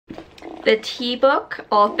The Tea Book,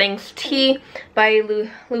 All Things Tea, by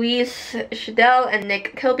Louise Shadell and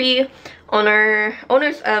Nick Kilby,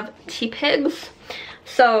 owners of Tea Pigs.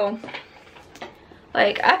 So,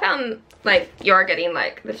 like, I found, like, you're getting,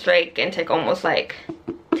 like, this gigantic, almost, like,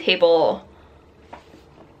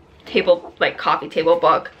 like, coffee table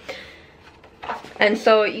book. And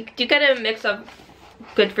so, you get a mix of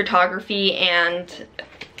good photography and,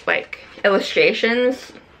 like,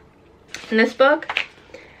 illustrations in this book.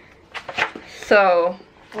 So,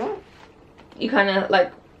 you kind of,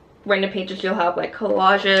 like, random pages, you'll have, like,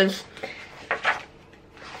 collages.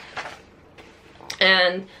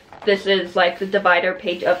 And this is, like, the divider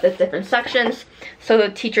page of the different sections. So, the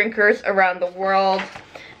tea drinkers around the world.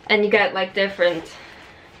 And you get, like, different,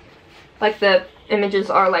 like, the images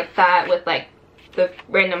are like that with, like, the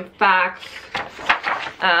random facts.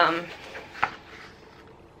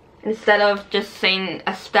 Instead of just saying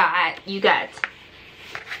a stat, you get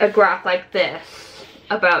a graph like this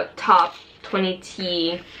about top 20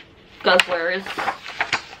 tea guzzlers,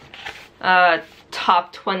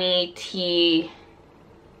 top 20 tea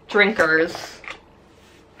drinkers.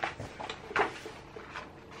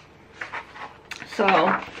 So,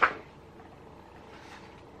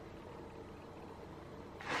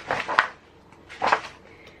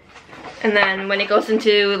 and then when it goes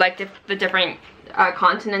into, like, the different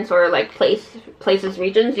continents or, like, places,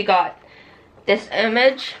 regions, you got this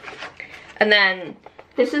image. And then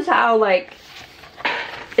this is how, like,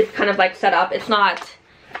 it's kind of, like, set up. It's not,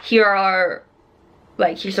 here are,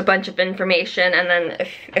 like, here's a bunch of information and then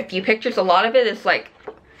a few pictures. A lot of it is, like,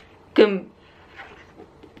 the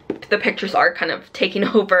pictures are kind of taking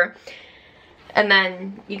over. And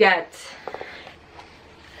then you get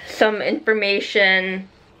some information,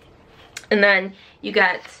 and then you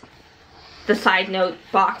get the side note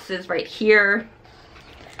boxes right here.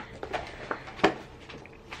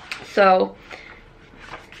 So,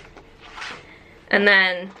 and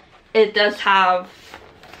then it does have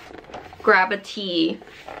Grab a Tea,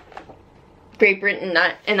 Great Britain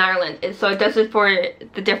and Ireland. So it does it for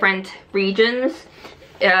the different regions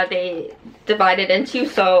they divide it into.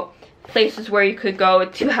 So places where you could go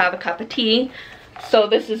to have a cup of tea. So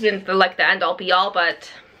this isn't like the end all be all, but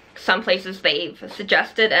some places they've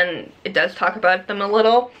suggested, and it does talk about them a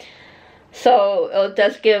little. So it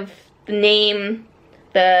does give the name,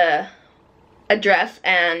 the address,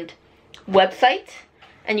 and website,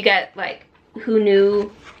 and you get, like, who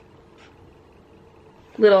knew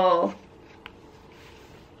little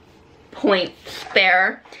points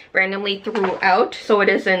there randomly throughout, so it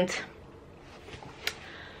isn't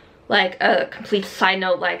like a complete side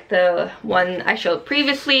note like the one I showed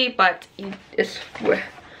previously, but it's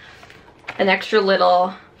an extra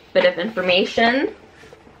little bit of information.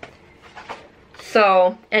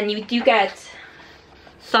 So, and you do get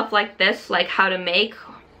stuff like this, like how to make.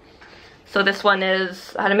 So this one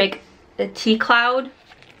is how to make a tea cloud.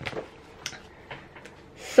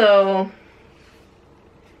 So,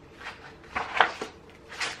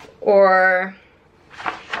 or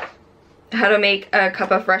how to make a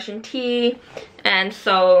cup of Russian tea. And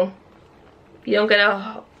so you don't get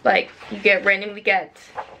a, like, you get randomly get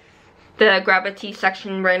the Grab a Tea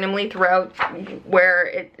section randomly throughout where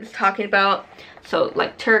it is talking about. So,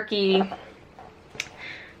 like, Turkey,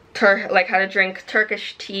 like how to drink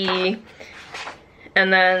Turkish tea,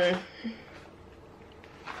 and then,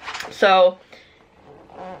 so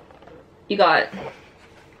you got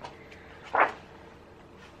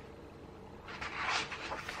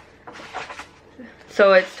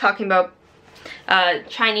so it's talking about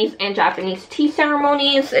Chinese and Japanese tea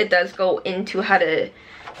ceremonies. It does go into how to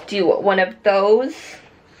do one of those.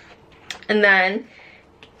 And then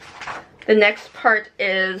the next part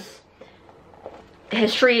is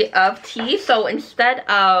history of tea. So instead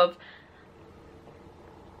of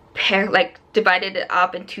divided it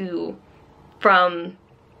up into from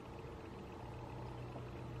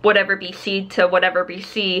whatever BC to whatever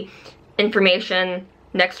BC information,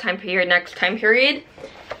 next time period,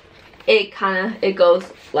 it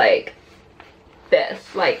goes like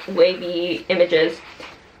this, like wavy images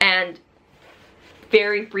and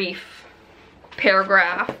very brief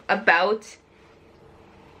paragraph about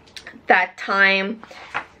that time.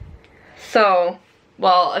 So,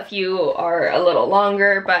 well, a few are a little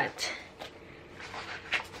longer, but,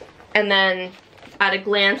 and then at a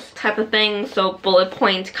glance type of thing, so bullet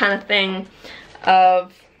point kind of thing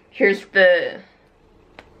of here's the,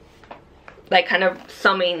 like, kind of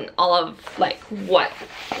summing all of, like, what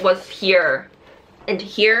was here and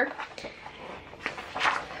here.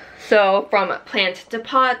 So from plant to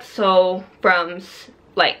pot, so from,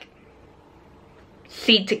 like,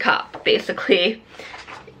 seed to cup, basically.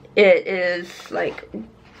 It is like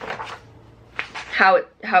how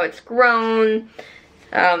it's grown,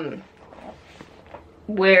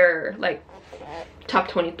 where like top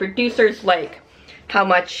 20 producers, like how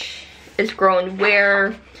much is grown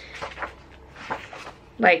where,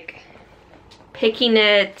 like picking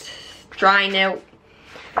it, drying it.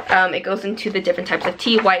 It goes into the different types of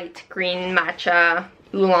tea: white, green, matcha,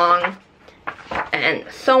 oolong, and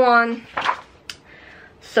so on.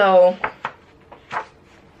 So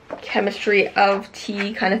chemistry of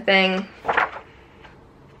tea kind of thing.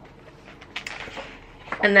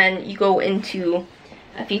 And then you go into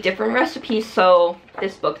a few different recipes. So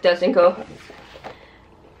this book doesn't go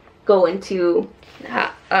into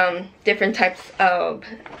different types of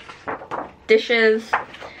dishes.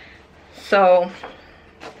 So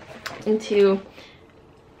into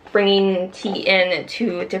bringing tea in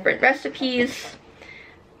to different recipes.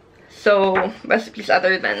 So recipes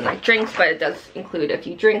other than like drinks, but it does include a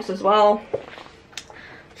few drinks as well.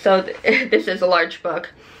 So this is a large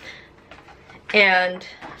book. And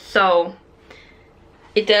so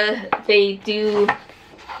they do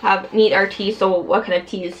have Meet Our Tea, so what kind of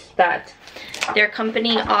teas that their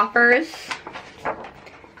company offers.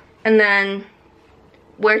 And then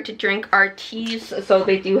where to drink our teas. So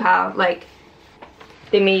they do have like,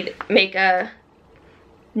 they make a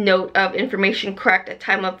note of information correct at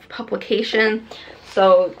time of publication.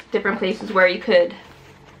 So different places where you could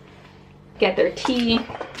get their tea.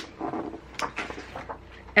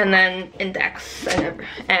 And then index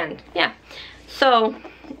and yeah. So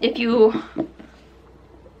if you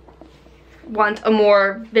want a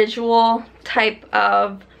more visual type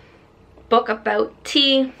of book about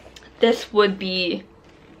tea, this would be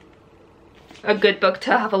a good book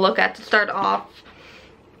to have a look at to start off.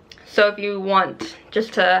 So if you want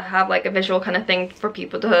just to have like a visual kind of thing for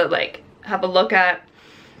people to like have a look at,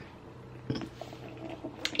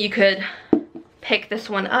 you could pick this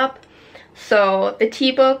one up. So the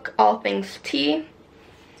tea book, All Things Tea.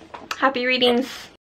 Happy readings.